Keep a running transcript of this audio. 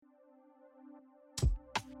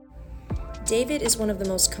David is one of the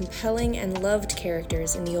most compelling and loved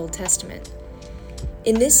characters in the Old Testament.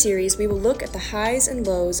 In this series, we will look at the highs and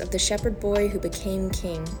lows of the shepherd boy who became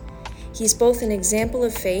king. He's both an example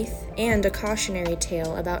of faith and a cautionary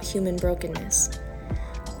tale about human brokenness.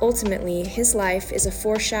 Ultimately, his life is a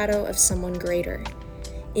foreshadow of someone greater.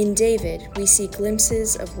 In David, we see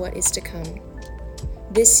glimpses of what is to come.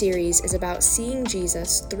 This series is about seeing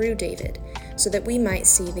Jesus through David, so that we might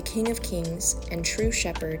see the King of Kings and true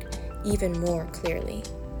shepherd even more clearly.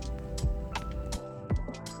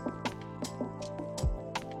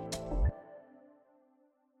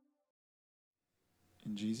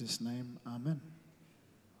 In Jesus' name, amen.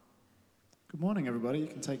 Good morning, everybody. You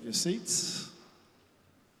can take your seats.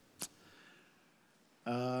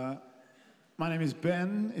 My name is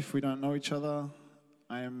Ben. If we don't know each other,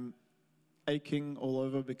 I am aching all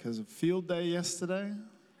over because of field day yesterday.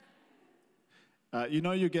 You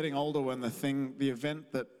know you're getting older when the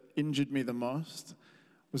event that injured me the most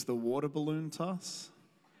was the water balloon toss.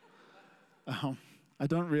 I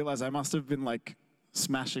don't realize I must have been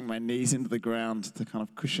smashing my knees into the ground to kind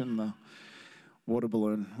of cushion the water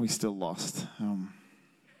balloon. We still lost.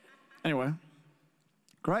 Anyway,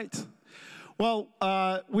 great. Well,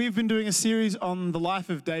 we've been doing a series on the life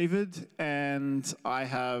of David, and I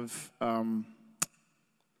have a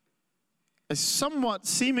somewhat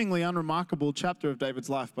seemingly unremarkable chapter of David's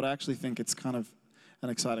life, but I actually think it's kind of an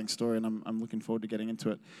exciting story, and I'm looking forward to getting into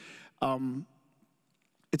it.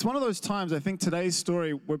 It's one of those times, I think today's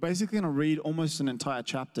story, we're basically going to read almost an entire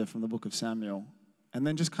chapter from the book of Samuel, and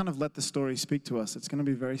then just kind of let the story speak to us. It's going to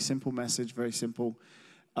be a very simple message, very simple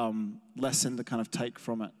lesson to kind of take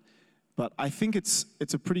from it. But I think it's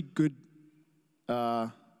a pretty good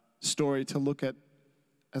story to look at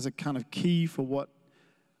as a kind of key for what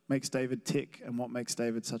makes David tick and what makes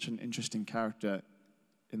David such an interesting character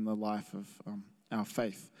in the life of our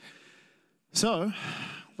faith. So,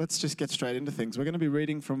 let's just get straight into things. We're going to be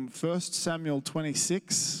reading from 1 Samuel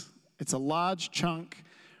 26. It's a large chunk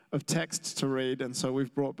of text to read, and so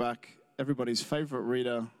we've brought back everybody's favorite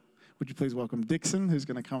reader. Would you please welcome Dixon, who's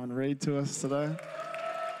going to come and read to us today?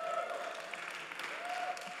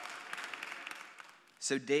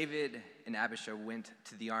 So David and Abishai went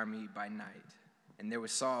to the army by night, and there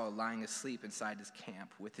was Saul lying asleep inside his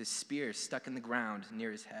camp with his spear stuck in the ground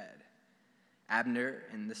near his head. Abner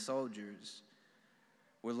and the soldiers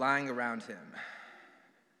were lying around him.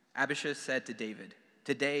 Abishai said to David,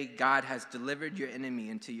 "Today God has delivered your enemy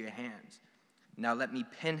into your hands. Now let me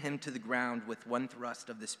pin him to the ground with one thrust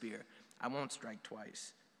of the spear. I won't strike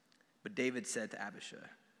twice." But David said to Abishai,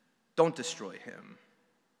 "Don't destroy him.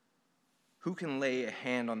 Who can lay a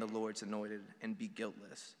hand on the Lord's anointed and be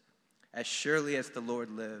guiltless? As surely as the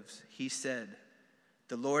Lord lives," he said,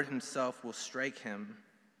 "the Lord himself will strike him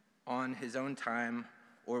on his own time,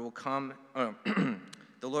 or will come,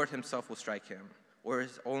 the Lord himself will strike him, or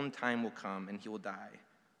his own time will come and he will die,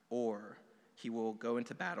 or he will go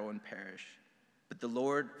into battle and perish. But the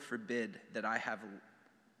Lord forbid that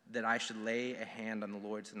I should lay a hand on the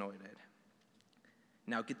Lord's anointed.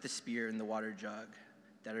 Now get the spear and the water jug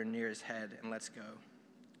that are near his head, and let's go."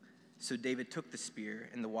 So David took the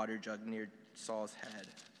spear and the water jug near Saul's head,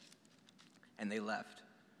 and they left.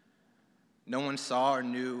 No one saw or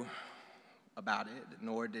knew about it,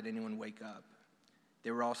 nor did anyone wake up. They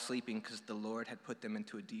were all sleeping because the Lord had put them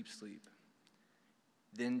into a deep sleep.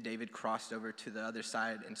 Then David crossed over to the other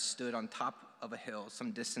side and stood on top of a hill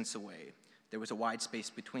some distance away. There was a wide space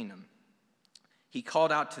between them. He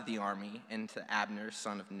called out to the army and to Abner,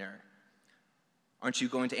 son of Ner, "Aren't you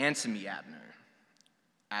going to answer me, Abner?"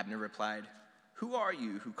 Abner replied, "Who are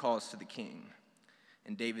you who calls to the king?"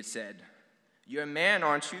 And David said, "You're a man,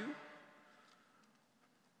 aren't you?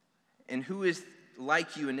 And who is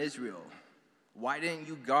like you in Israel? Why didn't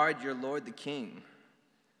you guard your lord the king?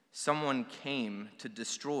 Someone came to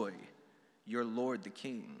destroy your lord the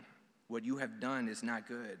king. What you have done is not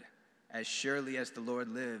good. As surely as the Lord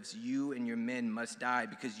lives, you and your men must die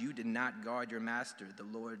because you did not guard your master, the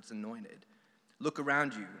Lord's anointed. Look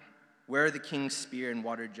around you. Where are the king's spear and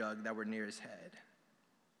water jug that were near his head?"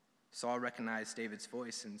 Saul recognized David's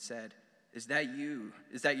voice and said, "Is that you?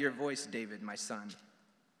 Is that your voice, David, my son?"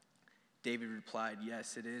 David replied,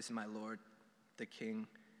 "Yes, it is, my lord, the king."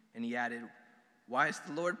 And he added, "Why is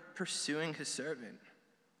the Lord pursuing his servant?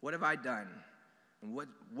 What have I done? And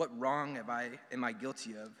what wrong am I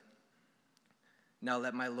guilty of? Now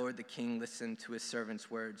let my lord the king listen to his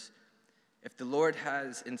servant's words. If the Lord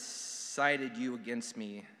has incited you against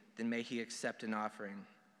me, then may he accept an offering.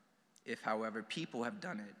 If, however, people have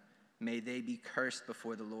done it, may they be cursed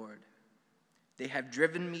before the Lord. They have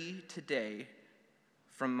driven me today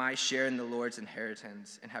from my share in the Lord's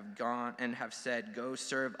inheritance and have said, 'Go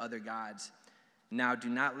serve other gods.' Now do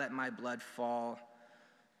not let my blood fall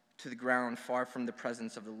to the ground far from the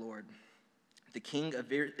presence of the Lord. The king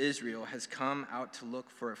of Israel has come out to look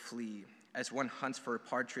for a flea, as one hunts for a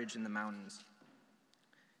partridge in the mountains."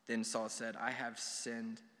 Then Saul said, "I have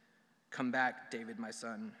sinned. Come back, David, my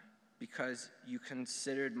son. Because you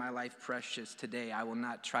considered my life precious, today I will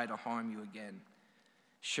not try to harm you again.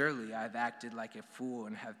 Surely I have acted like a fool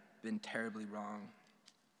and have been terribly wrong."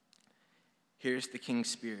 "Here's the king's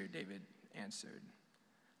spear," David answered.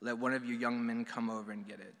 "Let one of your young men come over and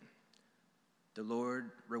get it. The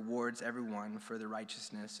Lord rewards everyone for their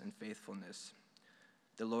righteousness and faithfulness.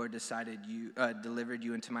 The Lord delivered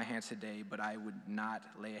you into my hands today, but I would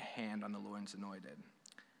not lay a hand on the Lord's anointed.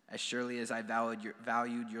 As surely as I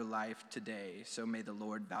valued your life today, so may the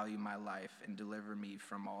Lord value my life and deliver me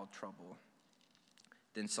from all trouble."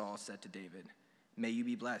 Then Saul said to David, "May you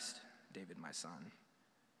be blessed, David, my son.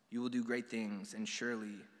 You will do great things and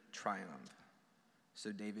surely triumph."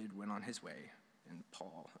 So David went on his way, and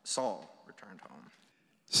Saul returned home.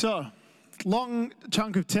 So, long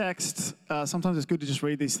chunk of text. Sometimes it's good to just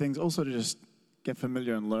read these things, also to just get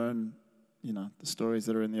familiar and learn, the stories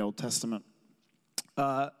that are in the Old Testament.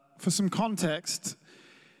 For some context,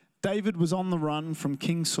 David was on the run from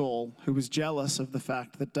King Saul, who was jealous of the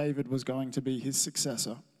fact that David was going to be his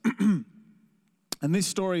successor. And this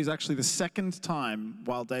story is actually the second time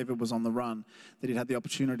while David was on the run that he'd had the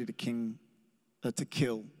opportunity to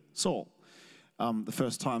kill Saul. The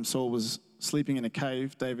first time Saul was sleeping in a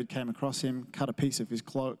cave, David came across him, cut a piece of his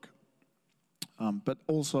cloak, but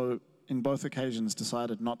also in both occasions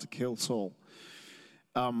decided not to kill Saul.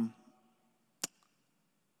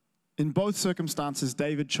 In both circumstances,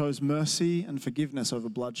 David chose mercy and forgiveness over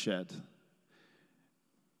bloodshed.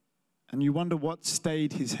 And you wonder what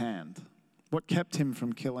stayed his hand, what kept him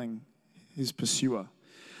from killing his pursuer.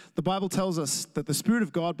 The Bible tells us that the Spirit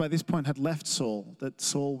of God by this point had left Saul, that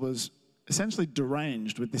Saul was essentially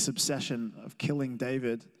deranged with this obsession of killing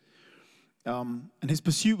David. And his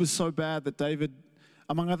pursuit was so bad that David,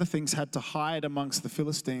 among other things, had to hide amongst the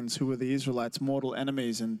Philistines, who were the Israelites' mortal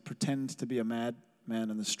enemies, and pretend to be a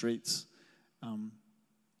madman in the streets,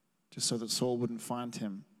 just so that Saul wouldn't find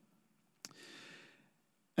him.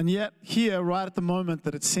 And yet, here, right at the moment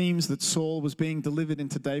that it seems that Saul was being delivered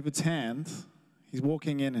into David's hand, he's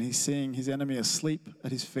walking in and he's seeing his enemy asleep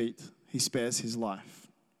at his feet. He spares his life.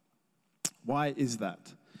 Why is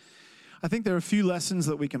that? I think there are a few lessons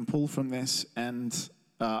that we can pull from this, and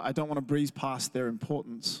I don't want to breeze past their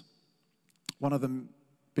importance. One of them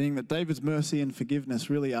being that David's mercy and forgiveness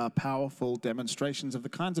really are powerful demonstrations of the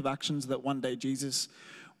kinds of actions that one day Jesus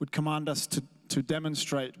would command us to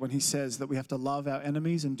demonstrate when he says that we have to love our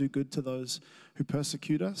enemies and do good to those who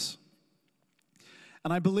persecute us.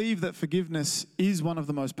 And I believe that forgiveness is one of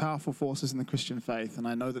the most powerful forces in the Christian faith, and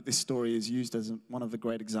I know that this story is used as one of the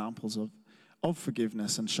great examples of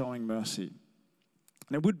forgiveness and showing mercy.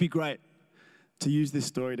 And it would be great to use this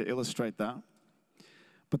story to illustrate that,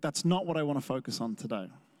 but that's not what I want to focus on today.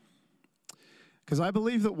 Because I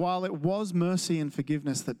believe that while it was mercy and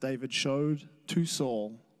forgiveness that David showed to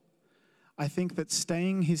Saul, I think that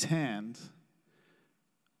staying his hand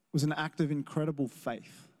was an act of incredible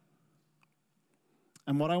faith.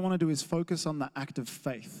 And what I want to do is focus on the act of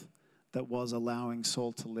faith that was allowing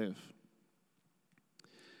Saul to live.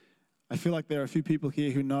 I feel like there are a few people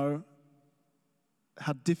here who know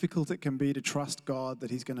how difficult it can be to trust God that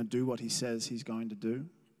he's going to do what he says he's going to do.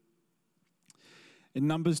 In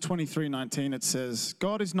Numbers 23:19 it says,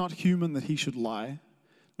 "God is not human that he should lie,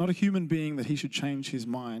 not a human being that he should change his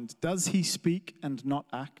mind. Does he speak and not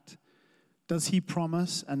act? Does he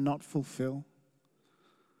promise and not fulfill?"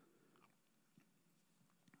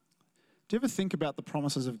 Do you ever think about the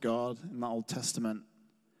promises of God in the Old Testament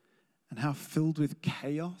and how filled with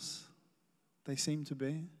chaos they seem to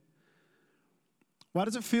be? Why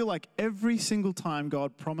does it feel like every single time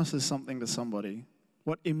God promises something to somebody,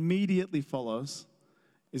 what immediately follows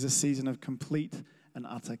is a season of complete and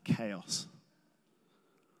utter chaos?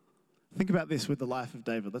 Think about this with the life of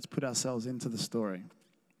David. Let's put ourselves into the story.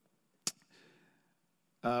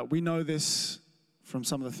 We know this from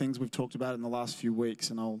some of the things we've talked about in the last few weeks,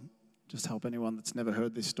 and I'll just help anyone that's never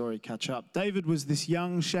heard this story catch up. David was this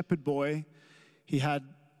young shepherd boy.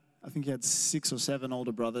 I think he had 6 or 7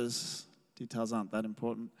 older brothers. Details aren't that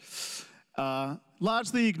important.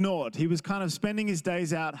 Largely ignored. He was kind of spending his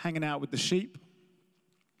days out hanging out with the sheep.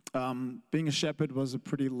 Being a shepherd was a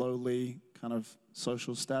pretty lowly kind of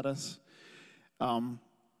social status. And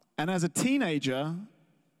as a teenager,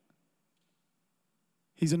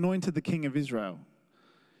 he's anointed the king of Israel.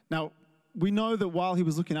 Now, we know that while he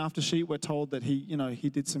was looking after sheep, we're told that he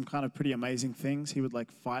did some kind of pretty amazing things. He would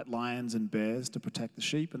like fight lions and bears to protect the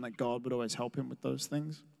sheep, and that God would always help him with those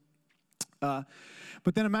things. But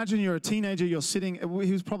then imagine you're a teenager, you're sitting,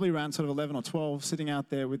 he was probably around sort of 11 or 12, sitting out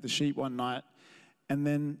there with the sheep one night, and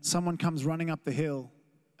then someone comes running up the hill,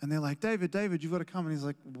 and they're like, David, you've got to come. And he's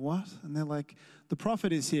like, what? And they're like, the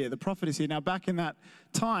prophet is here. Now, back in that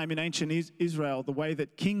time in ancient Israel, the way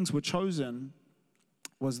that kings were chosen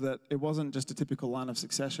was that it wasn't just a typical line of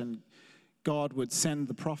succession. God would send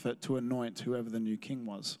the prophet to anoint whoever the new king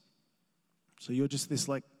was. So you're just this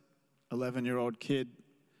like 11-year-old kid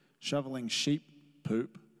shoveling sheep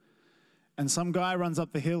poop. And some guy runs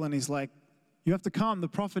up the hill and he's like, you have to come, the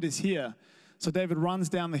prophet is here. So David runs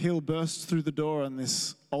down the hill, bursts through the door, and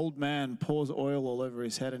this old man pours oil all over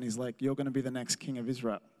his head, and he's like, you're going to be the next king of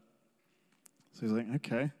Israel. So he's like,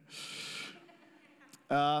 okay.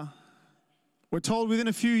 We're told within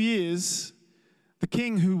a few years, the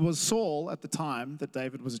king, who was Saul at the time that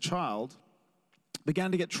David was a child,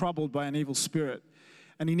 began to get troubled by an evil spirit,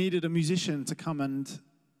 and he needed a musician to come and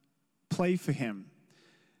play for him.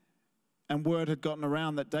 And word had gotten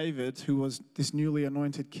around that David, who was this newly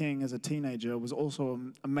anointed king as a teenager, was also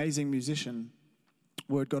an amazing musician.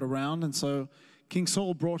 Word got around, and so King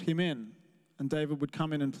Saul brought him in, and David would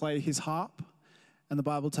come in and play his harp. And the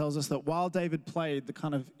Bible tells us that while David played, the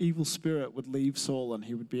kind of evil spirit would leave Saul and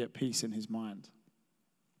he would be at peace in his mind.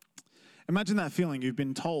 Imagine that feeling. You've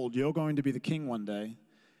been told you're going to be the king one day,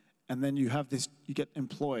 and then you get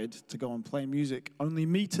employed to go and play music only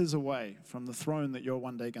meters away from the throne that you're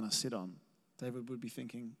one day going to sit on. David would be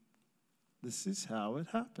thinking, this is how it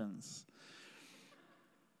happens.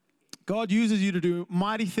 God uses you to do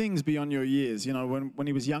mighty things beyond your years. You know, when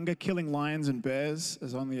he was younger, killing lions and bears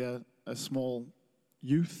as only a small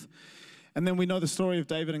youth. And then we know the story of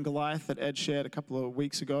David and Goliath that Ed shared a couple of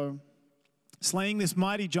weeks ago. Slaying this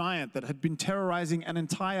mighty giant that had been terrorizing an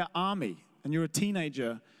entire army. And you're a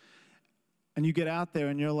teenager, and you get out there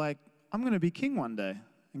and you're like, I'm going to be king one day.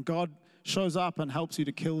 And God shows up and helps you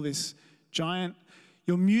to kill this giant.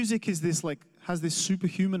 Your music is this has this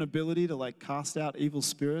superhuman ability to cast out evil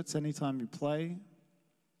spirits anytime you play.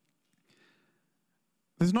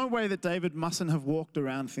 There's no way that David mustn't have walked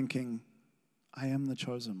around thinking, I am the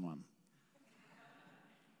chosen one.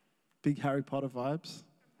 Big Harry Potter vibes.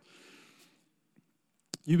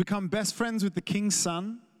 You become best friends with the king's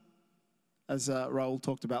son, as Raul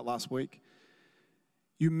talked about last week.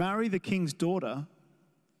 You marry the king's daughter,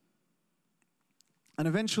 and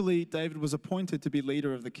eventually David was appointed to be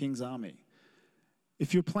leader of the king's army.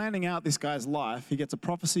 If you're planning out this guy's life, he gets a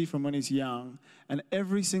prophecy from when he's young, and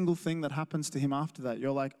every single thing that happens to him after that,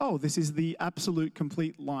 you're like, oh, this is the absolute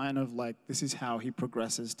complete line of this is how he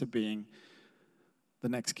progresses to being the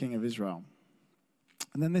next king of Israel.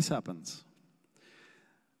 And then this happens.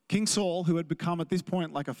 King Saul, who had become at this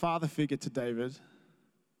point like a father figure to David,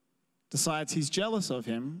 decides he's jealous of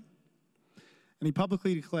him, and he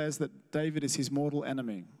publicly declares that David is his mortal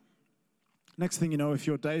enemy. Next thing you know, if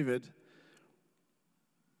you're David,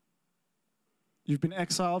 you've been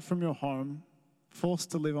exiled from your home,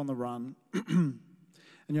 forced to live on the run, and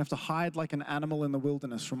you have to hide like an animal in the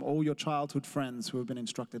wilderness from all your childhood friends who have been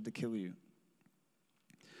instructed to kill you.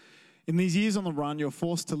 In these years on the run, you're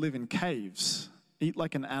forced to live in caves, eat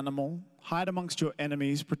like an animal, hide amongst your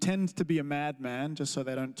enemies, pretend to be a madman just so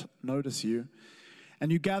they don't notice you,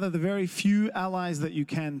 and you gather the very few allies that you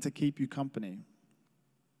can to keep you company.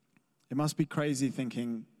 It must be crazy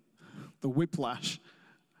thinking the whiplash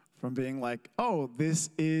from being like, oh, this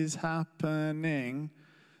is happening,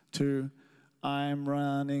 to I'm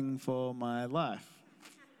running for my life.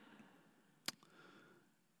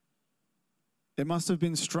 It must have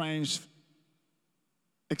been strange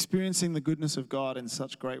experiencing the goodness of God in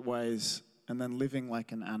such great ways and then living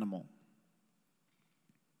like an animal.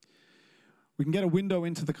 We can get a window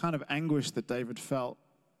into the kind of anguish that David felt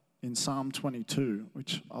in Psalm 22,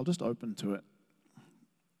 which I'll just open to it.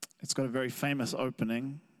 It's got a very famous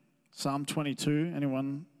opening. Psalm 22,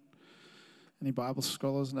 any Bible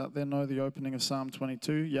scholars out there know the opening of Psalm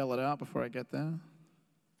 22? Yell it out before I get there.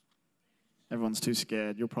 Everyone's too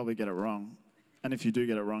scared. You'll probably get it wrong. And if you do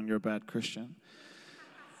get it wrong, you're a bad Christian.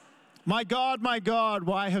 My God,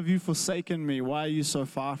 why have you forsaken me? Why are you so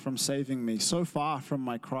far from saving me, so far from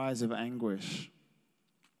my cries of anguish?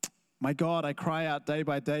 My God, I cry out day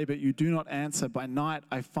by day, but you do not answer. By night,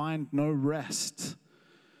 I find no rest.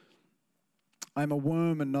 I am a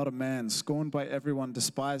worm and not a man, scorned by everyone,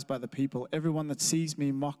 despised by the people. Everyone that sees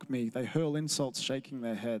me mock me. They hurl insults, shaking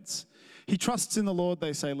their heads. He trusts in the Lord,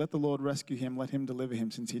 they say. Let the Lord rescue him. Let him deliver him,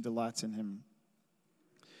 since he delights in him.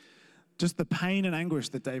 just the pain and anguish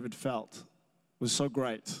that David felt was so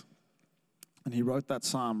great. And he wrote that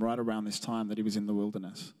psalm right around this time that he was in the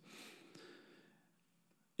wilderness.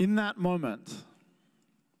 In that moment,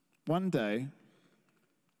 one day,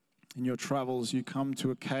 in your travels, you come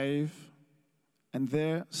to a cave, and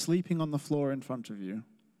there, sleeping on the floor in front of you,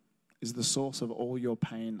 is the source of all your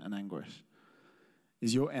pain and anguish,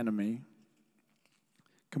 is your enemy,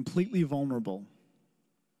 completely vulnerable.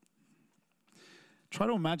 Try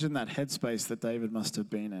to imagine that headspace that David must have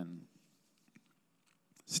been in,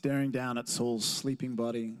 staring down at Saul's sleeping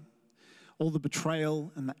body, all the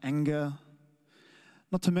betrayal and the anger,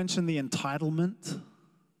 not to mention the entitlement,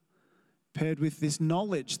 paired with this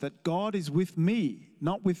knowledge that God is with me,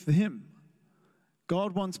 not with him.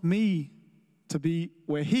 God wants me to be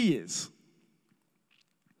where he is.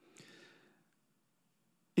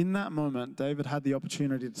 In that moment, David had the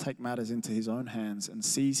opportunity to take matters into his own hands and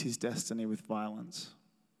seize his destiny with violence.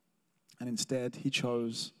 And instead, he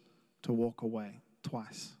chose to walk away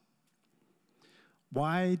twice.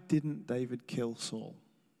 Why didn't David kill Saul?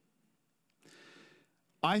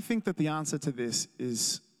 I think that the answer to this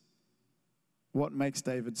is what makes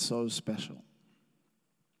David so special.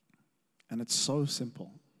 And it's so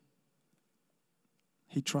simple.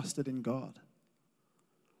 He trusted in God.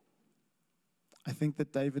 I think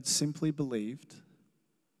that David simply believed,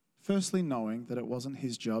 firstly knowing that it wasn't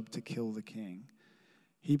his job to kill the king.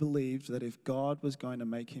 He believed that if God was going to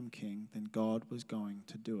make him king, then God was going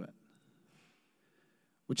to do it.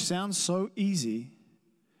 Which sounds so easy,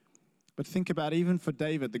 but think about even for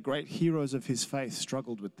David, the great heroes of his faith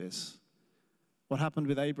struggled with this. What happened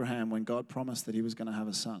with Abraham when God promised that he was going to have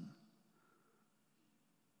a son?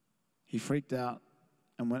 He freaked out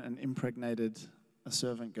and went and impregnated a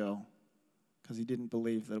servant girl because he didn't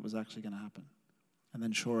believe that it was actually going to happen. And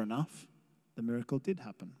then sure enough, the miracle did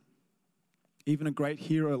happen. Even a great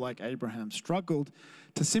hero like Abraham struggled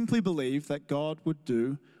to simply believe that God would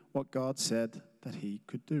do what God said that he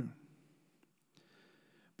could do.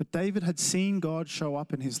 But David had seen God show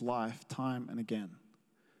up in his life time and again.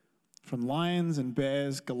 From lions and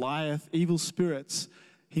bears, Goliath, evil spirits,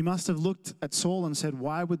 he must have looked at Saul and said,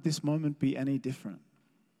 why would this moment be any different?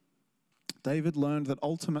 David learned that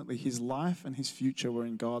ultimately his life and his future were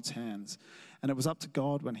in God's hands, and it was up to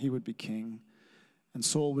God when he would be king, and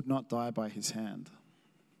Saul would not die by his hand.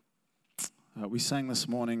 We sang this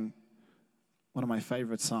morning one of my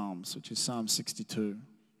favorite psalms, which is Psalm 62.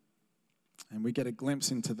 And we get a glimpse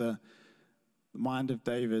into the mind of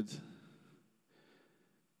David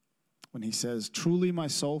when he says, truly my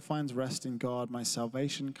soul finds rest in God, my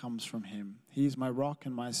salvation comes from him. He is my rock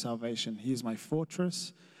and my salvation. He is my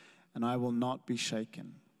fortress, and I will not be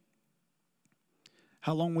shaken.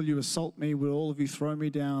 How long will you assault me? Will all of you throw me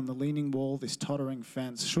down the leaning wall, this tottering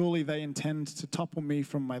fence? Surely they intend to topple me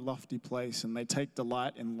from my lofty place, and they take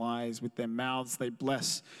delight in lies. With their mouths they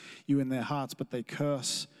bless you in their hearts, but they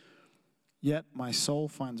curse. Yet my soul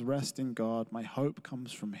finds rest in God. My hope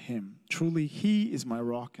comes from him. Truly he is my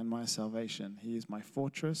rock and my salvation. He is my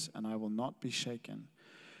fortress, and I will not be shaken.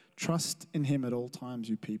 Trust in him at all times,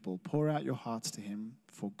 you people. Pour out your hearts to him,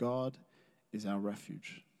 for God is our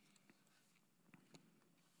refuge.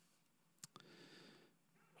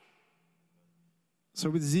 So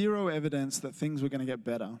with zero evidence that things were going to get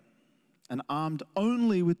better, and armed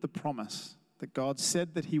only with the promise that God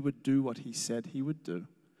said that he would do what he said he would do,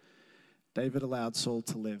 David allowed Saul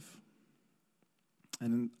to live.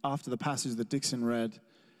 And after the passage that Dixon read,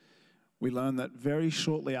 we learn that very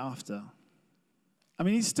shortly after,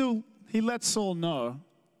 he let Saul know.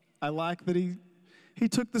 I like that he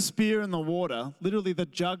took the spear and the water, literally the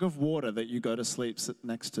jug of water that you go to sleep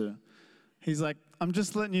next to. He's like, I'm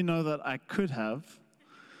just letting you know that I could have.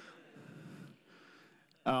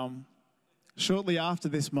 Shortly after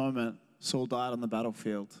this moment, Saul died on the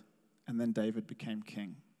battlefield, and then David became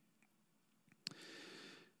king.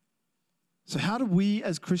 So how do we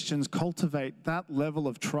as Christians cultivate that level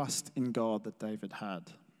of trust in God that David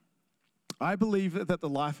had? I believe that the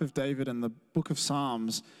life of David and the book of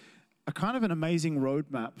Psalms are kind of an amazing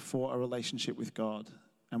roadmap for a relationship with God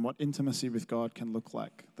and what intimacy with God can look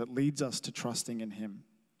like that leads us to trusting in him.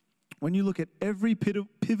 When you look at every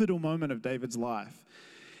pivotal moment of David's life,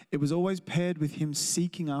 it was always paired with him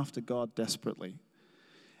seeking after God desperately.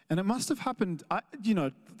 And it must have happened,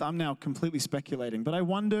 I'm now completely speculating, but I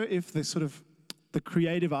wonder if the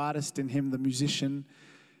creative artist in him, the musician,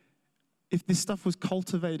 if this stuff was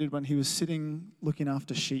cultivated when he was sitting looking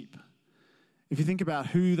after sheep. If you think about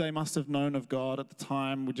who they must have known of God at the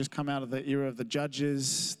time, would just come out of the era of the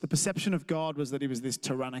judges. The perception of God was that he was this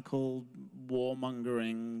tyrannical,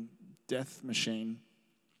 warmongering death machine.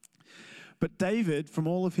 But David, from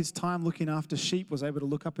all of his time looking after sheep, was able to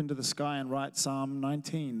look up into the sky and write Psalm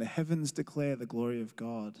 19. The heavens declare the glory of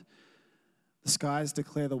God. The skies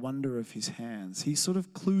declare the wonder of his hands. He sort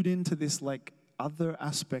of clued into this like other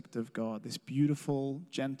aspect of God, this beautiful,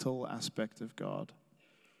 gentle aspect of God.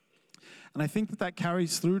 And I think that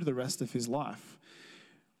carries through to the rest of his life.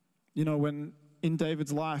 You know, when in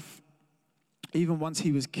David's life, even once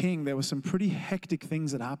he was king, there were some pretty hectic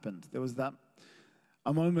things that happened. There was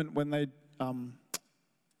a moment when the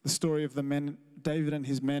story of the men, David and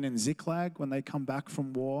his men in Ziklag, when they come back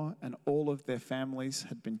from war and all of their families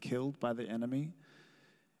had been killed by the enemy.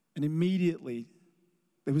 And immediately,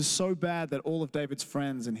 it was so bad that all of David's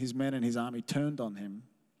friends and his men and his army turned on him.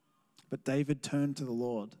 But David turned to the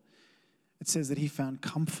Lord. It says that he found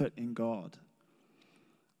comfort in God.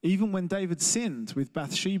 Even when David sinned with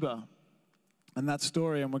Bathsheba, and that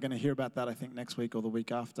story, and we're going to hear about that, I think, next week or the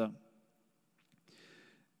week after.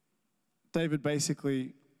 David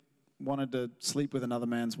basically wanted to sleep with another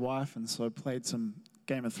man's wife, and so played some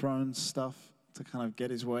Game of Thrones stuff to kind of get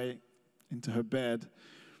his way into her bed.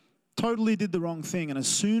 Totally did the wrong thing, and as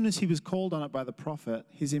soon as he was called on it by the prophet,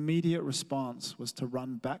 his immediate response was to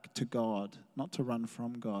run back to God, not to run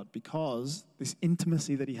from God, because this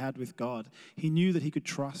intimacy that he had with God, he knew that he could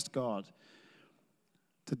trust God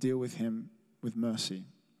to deal with him with mercy.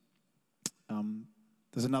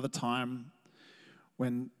 There's another time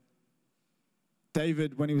when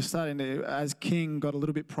David, when he was starting to, as king, got a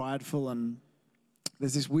little bit prideful, and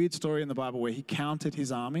there's this weird story in the Bible where he counted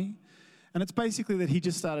his army, and it's basically that he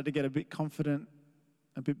just started to get a bit confident,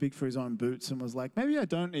 a bit big for his own boots, and was like, maybe I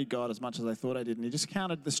don't need God as much as I thought I did, and he just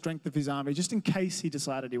counted the strength of his army just in case he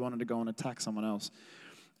decided he wanted to go and attack someone else.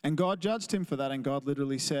 And God judged him for that, and God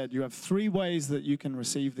literally said, you have 3 ways that you can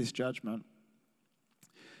receive this judgment.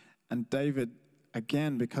 And David,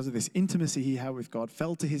 again, because of this intimacy he had with God,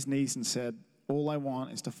 fell to his knees and said, all I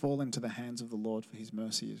want is to fall into the hands of the Lord, for his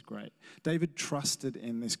mercy is great. David trusted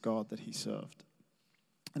in this God that he served.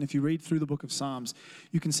 And if you read through the book of Psalms,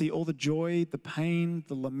 you can see all the joy, the pain,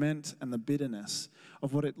 the lament, and the bitterness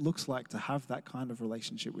of what it looks like to have that kind of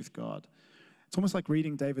relationship with God. It's almost like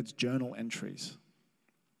reading David's journal entries.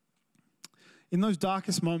 In those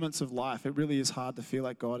darkest moments of life, it really is hard to feel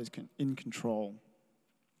like God is in control.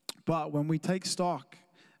 But when we take stock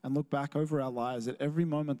and look back over our lives at every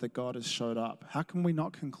moment that God has showed up, how can we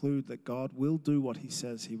not conclude that God will do what he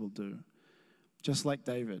says he will do? Just like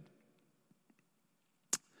David.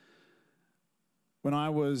 When I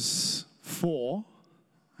was 4,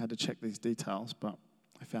 I had to check these details, but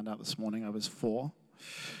I found out this morning I was 4.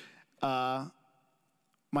 My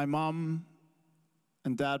mum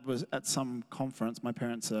and dad was at some conference. My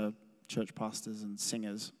parents are church pastors and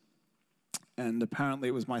singers. And apparently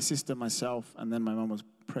it was my sister, myself, and then my mum was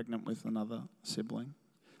pregnant with another sibling.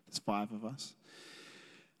 There's 5 of us.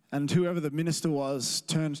 And whoever the minister was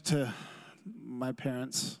turned to my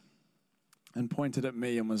parents and pointed at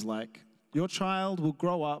me and was like, your child will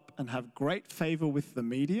grow up and have great favor with the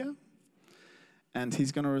media, and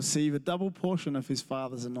he's going to receive a double portion of his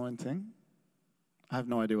father's anointing. I have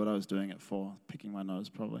no idea what I was doing it for, picking my nose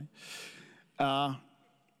probably.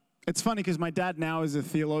 It's funny because my dad now is a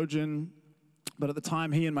theologian, but at the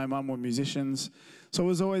time he and my mum were musicians. So it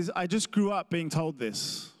was always, I just grew up being told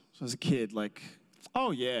this. So as a kid, like,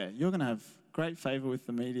 oh yeah, you're going to have great favor with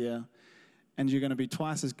the media, and you're going to be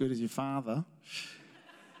twice as good as your father.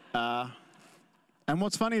 And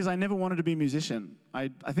what's funny is I never wanted to be a musician. I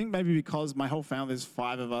think maybe because my whole family, there's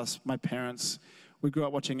 5 of us, my parents, we grew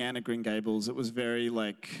up watching Anne of Green Gables. It was very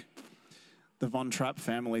like the Von Trapp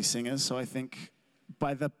family singers. So I think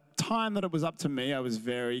by the time that it was up to me, I was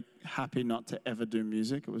very happy not to ever do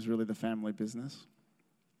music. It was really the family business.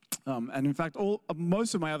 And in fact,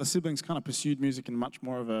 most of my other siblings kind of pursued music in much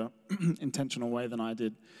more of a intentional way than I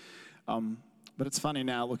did. But it's funny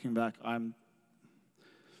now, looking back, I'm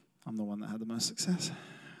the one that had the most success.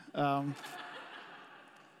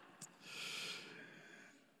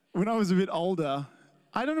 When I was a bit older,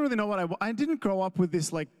 I don't really know what I didn't grow up with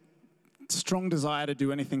this like strong desire to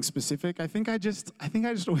do anything specific. I think I just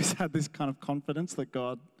always had this kind of confidence that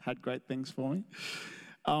God had great things for me.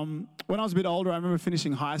 When I was a bit older, I remember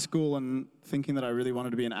finishing high school and thinking that I really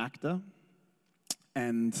wanted to be an actor.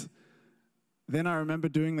 And then I remember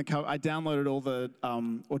I downloaded all the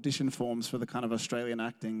audition forms for the kind of Australian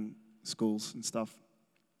acting schools and stuff.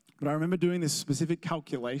 But I remember doing this specific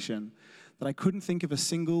calculation that I couldn't think of a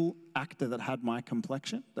single actor that had my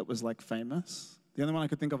complexion that was like famous. The only one I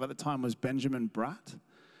could think of at the time was Benjamin Bratt,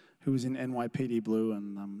 who was in NYPD Blue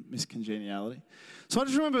and Miss Congeniality. So I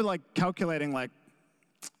just remember like calculating like,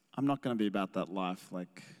 I'm not going to be about that life,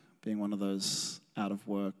 like being one of those out of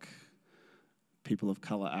work, people of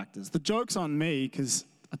color actors. The joke's on me, because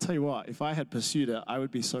I tell you what, if I had pursued it, I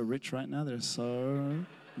would be so rich right now. There's so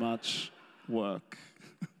much work.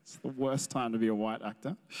 It's the worst time to be a white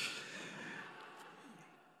actor.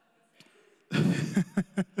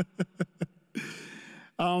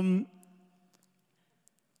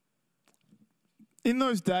 In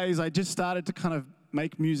those days, I just started to kind of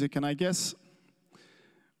make music, and I guess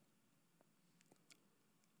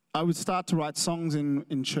I would start to write songs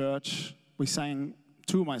in church. We sang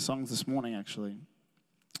 2 of my songs this morning, actually.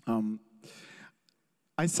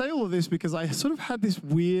 I say all of this because I sort of had this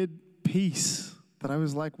weird piece that I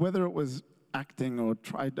was like, whether it was acting or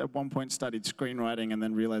tried at one point studied screenwriting and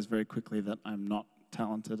then realized very quickly that I'm not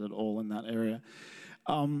talented at all in that area.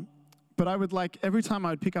 But I would every time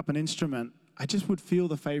I would pick up an instrument, I just would feel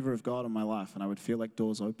the favor of God in my life, and I would feel like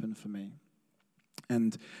doors open for me.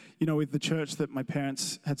 And, with the church that my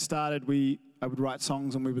parents had started, I would write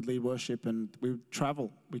songs and we would lead worship, and we would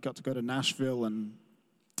travel. We got to go to Nashville and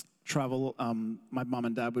travel. My mum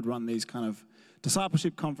and dad would run these kind of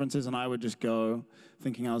discipleship conferences, and I would just go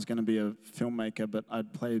thinking I was going to be a filmmaker, but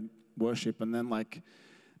I'd play worship, and then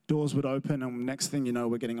doors would open, and next thing you know,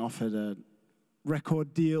 we're getting offered a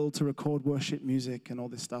record deal to record worship music and all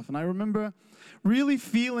this stuff. And I remember really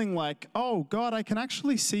feeling like, oh God, I can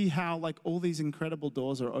actually see how all these incredible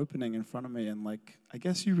doors are opening in front of me, and I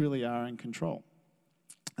guess you really are in control.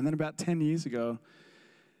 And then about 10 years ago,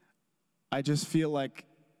 I just feel like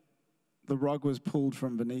the rug was pulled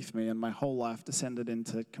from beneath me, and my whole life descended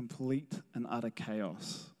into complete and utter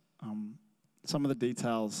chaos. Some of the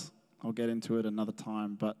details, I'll get into it another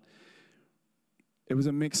time, but it was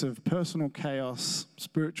a mix of personal chaos,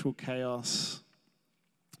 spiritual chaos.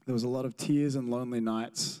 There was a lot of tears and lonely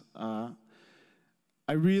nights. I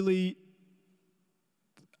really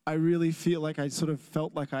feel like I sort of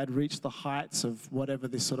felt like I'd reached the heights of whatever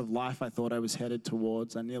this sort of life I thought I was headed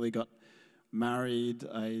towards. I nearly got married.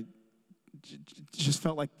 I just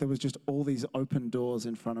felt like there was just all these open doors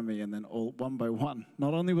in front of me, and then all one by one,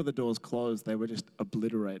 not only were the doors closed, they were just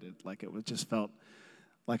obliterated. It just felt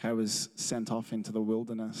like I was sent off into the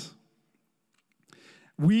wilderness.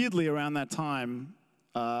 Weirdly, around that time,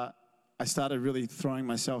 I started really throwing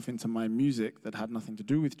myself into my music that had nothing to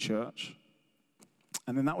do with church.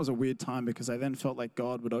 And then that was a weird time, because I then felt like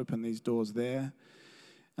God would open these doors there.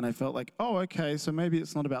 And I felt like, oh, okay, so maybe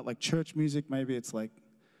it's not about church music, maybe it's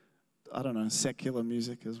I don't know, secular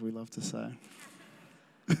music, as we love to say.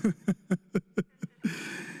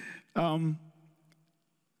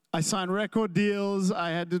 I signed record deals. I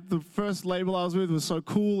had the first label I was with was so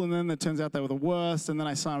cool, and then it turns out they were the worst. And then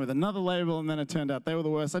I signed with another label, and then it turned out they were the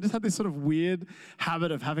worst. I just had this sort of weird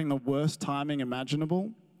habit of having the worst timing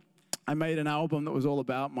imaginable. I made an album that was all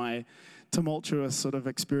about my tumultuous sort of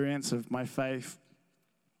experience of my faith.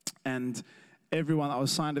 And I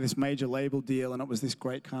was signed to this major label deal, and it was this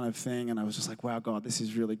great kind of thing. And I was just like, wow, God, this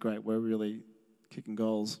is really great. We're really kicking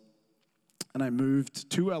goals. And I moved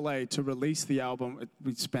to LA to release the album.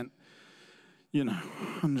 We spent,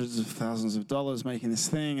 hundreds of thousands of dollars making this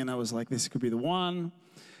thing. And I was like, this could be the one.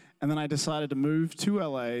 And then I decided to move to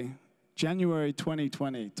LA January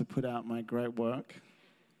 2020 to put out my great work.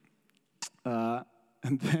 And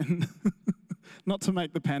then, not to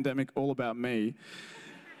make the pandemic all about me,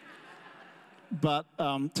 but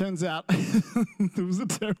turns out it was a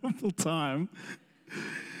terrible time.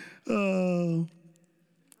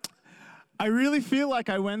 I really feel like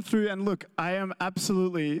I went through, and look, I am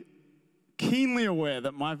absolutely keenly aware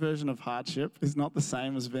that my version of hardship is not the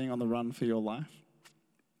same as being on the run for your life.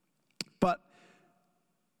 But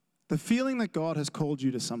the feeling that God has called you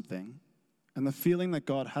to something, and the feeling that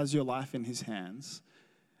God has your life in his hands,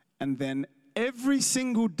 and then every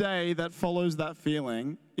single day that follows that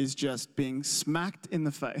feeling is just being smacked in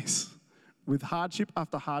the face with hardship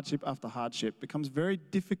after hardship after hardship, becomes very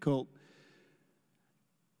difficult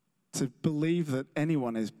to believe that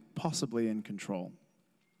anyone is possibly in control.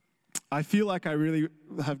 I feel like I really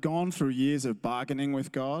have gone through years of bargaining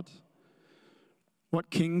with God. What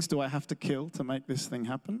kings do I have to kill to make this thing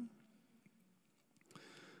happen?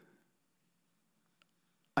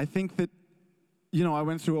 I think that, I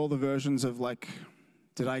went through all the versions of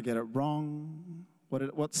did I get it wrong?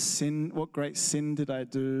 What great sin did I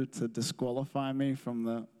do to disqualify me from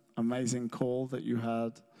the amazing call that you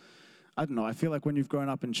had? I don't know, I feel like when you've grown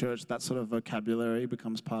up in church, that sort of vocabulary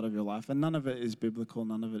becomes part of your life. And none of it is biblical,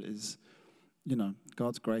 none of it is,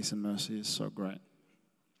 God's grace and mercy is so great.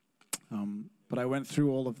 But I went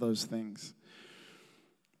through all of those things.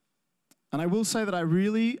 And I will say that I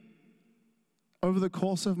really, over the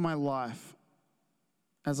course of my life,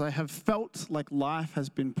 as I have felt like life has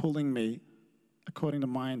been pulling me according to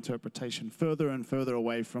my interpretation, further and further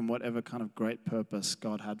away from whatever kind of great purpose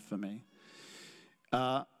God had for me.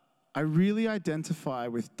 I really identify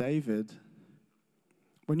with David.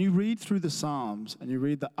 When you read through the Psalms and you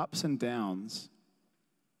read the ups and downs,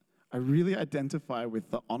 I really identify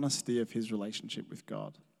with the honesty of his relationship with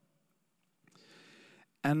God.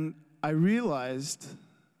 And I realized,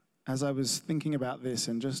 as I was thinking about this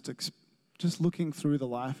and just looking through the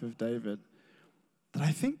life of David, that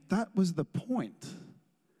I think that was the point.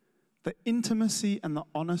 The intimacy and the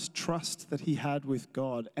honest trust that he had with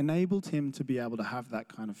God enabled him to be able to have that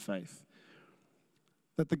kind of faith.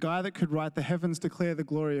 That the guy that could write, "The heavens declare the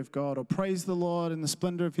glory of God," or "Praise the Lord in the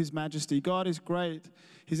splendor of his majesty, God is great,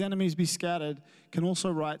 his enemies be scattered," can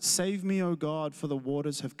also write, "Save me, O God, for the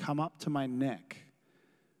waters have come up to my neck."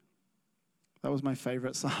 That was my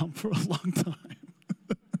favorite psalm for a long time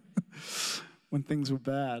when things were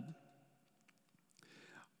bad.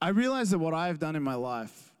 I realize that what I have done in my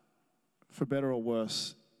life, for better or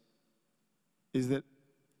worse, is that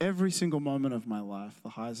every single moment of my life, the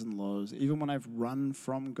highs and lows, even when I've run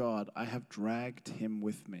from God, I have dragged him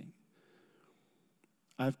with me.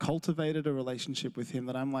 I've cultivated a relationship with him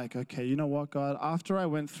that I'm like, okay, you know what, God? After I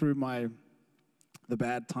went through the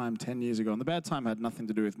bad time 10 years ago, and the bad time had nothing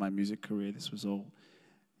to do with my music career. This was all,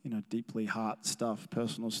 deeply heart stuff,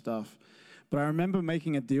 personal stuff. But I remember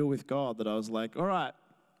making a deal with God that I was like, all right,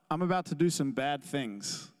 I'm about to do some bad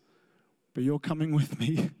things, but you're coming with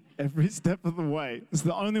me every step of the way. It's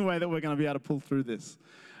the only way that we're going to be able to pull through this.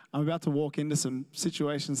 I'm about to walk into some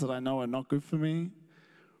situations that I know are not good for me,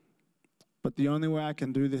 but the only way I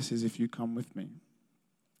can do this is if you come with me.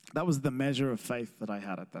 That was the measure of faith that I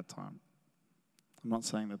had at that time. I'm not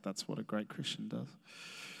saying that that's what a great Christian does.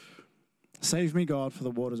 Save me, God, for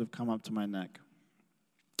the waters have come up to my neck.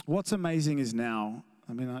 What's amazing is now,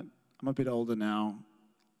 I'm a bit older now,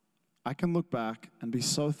 I can look back and be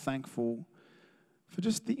so thankful for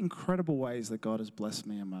just the incredible ways that God has blessed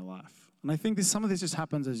me in my life. And I think some of this just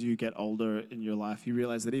happens as you get older in your life. You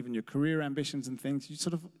realize that even your career ambitions and things, you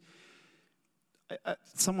sort of...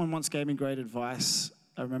 someone once gave me great advice.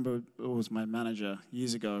 I remember it was my manager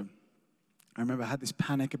years ago. I remember I had this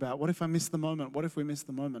panic about, what if I miss the moment? What if we miss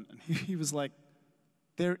the moment? And he was like,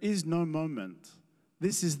 there is no moment.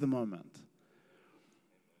 This is the moment.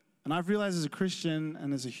 And I've realized as a Christian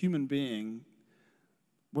and as a human being,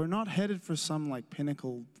 we're not headed for some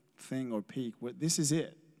pinnacle thing or peak. This is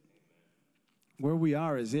it. Where we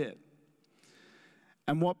are is it.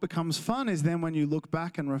 And what becomes fun is then when you look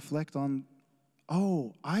back and reflect on,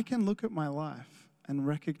 oh, I can look at my life and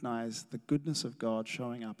recognize the goodness of God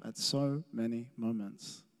showing up at so many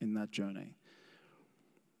moments in that journey.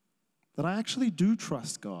 That I actually do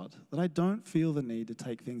trust God, that I don't feel the need to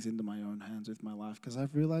take things into my own hands with my life, because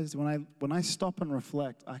I've realized when I stop and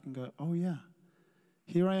reflect, I can go, oh yeah,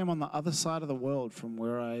 here I am on the other side of the world from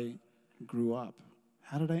where I grew up.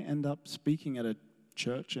 How did I end up speaking at a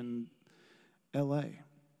church in LA?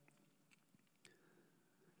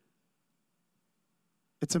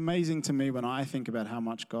 It's amazing to me when I think about how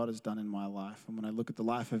much God has done in my life, and when I look at the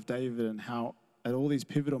life of David and how at all these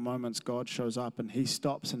pivotal moments God shows up and he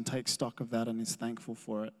stops and takes stock of that and is thankful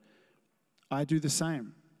for it. I do the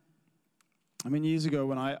same. Years ago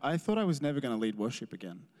when I thought I was never going to lead worship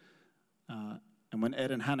again. And when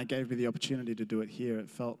Ed and Hannah gave me the opportunity to do it here, it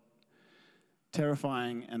felt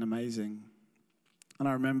terrifying and amazing. And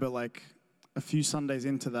I remember a few Sundays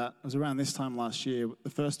into that, it was around this time last year, the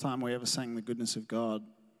first time we ever sang The Goodness of God,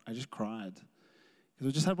 I just cried. Because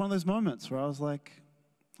I just had one of those moments where I was like,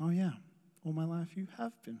 oh yeah, all my life you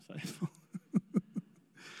have been faithful.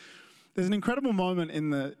 There's an incredible moment in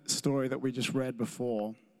the story that we just read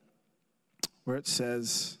before where it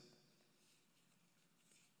says,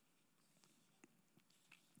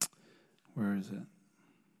 where is it?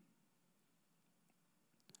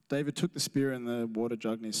 David took the spear and the water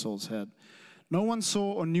jug near Saul's head. No one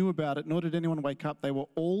saw or knew about it, nor did anyone wake up. They were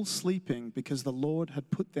all sleeping because the Lord had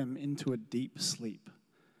put them into a deep sleep.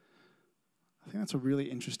 I think that's a really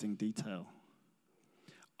interesting detail.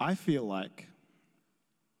 I feel like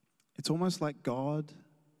it's almost like God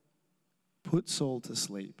put Saul to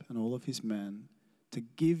sleep and all of his men to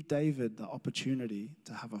give David the opportunity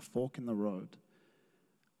to have a fork in the road.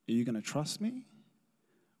 Are you going to trust me,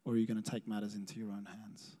 or are you going to take matters into your own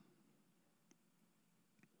hands?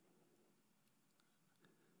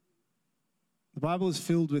 The Bible is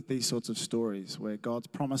filled with these sorts of stories where God's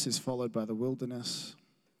promise is followed by the wilderness.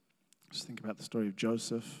 Just think about the story of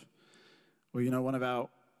Joseph, or one of our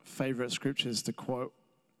favorite scriptures to quote,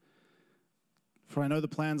 "For I know the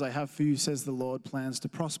plans I have for you, says the Lord, plans to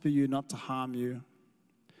prosper you, not to harm you."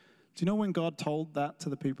 Do you know when God told that to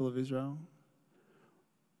the people of Israel?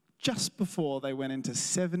 just before they went into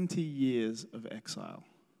 70 years of exile.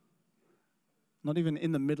 Not even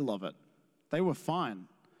in the middle of it. They were fine.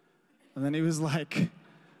 And then he was like,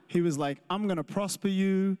 I'm going to prosper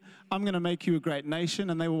you. I'm going to make you a great nation.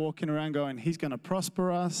 And they were walking around going, he's going to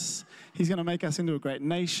prosper us. He's going to make us into a great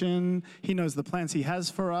nation. He knows the plans he has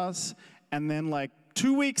for us. And then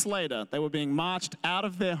 2 weeks later, they were being marched out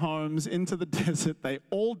of their homes into the desert. They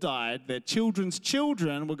all died. Their children's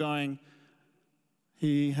children were going,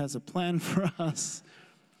 he has a plan for us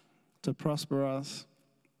to prosper us.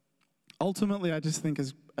 Ultimately, I just think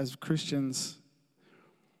as Christians,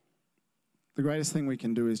 the greatest thing we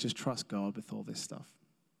can do is just trust God with all this stuff.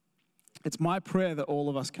 It's my prayer that all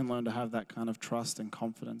of us can learn to have that kind of trust and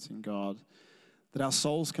confidence in God, that our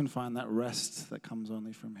souls can find that rest that comes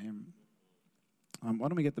only from Him. Why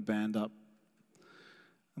don't we get the band up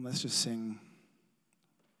and let's just sing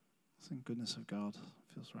Goodness of God.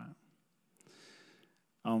 Feels right.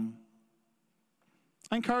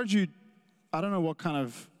 I encourage you, I don't know what kind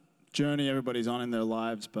of journey everybody's on in their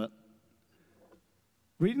lives, but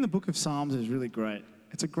reading the book of Psalms is really great.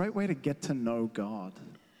 It's a great way to get to know God.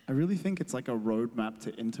 I really think it's like a roadmap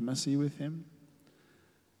to intimacy with Him.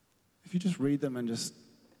 If you just read them and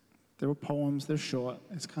they're poems, they're short,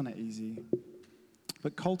 it's kind of easy.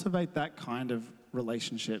 But cultivate that kind of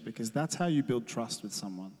relationship because that's how you build trust with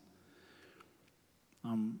someone.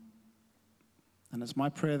 And it's my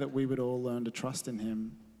prayer that we would all learn to trust in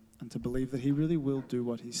Him and to believe that He really will do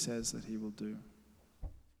what He says that He will do.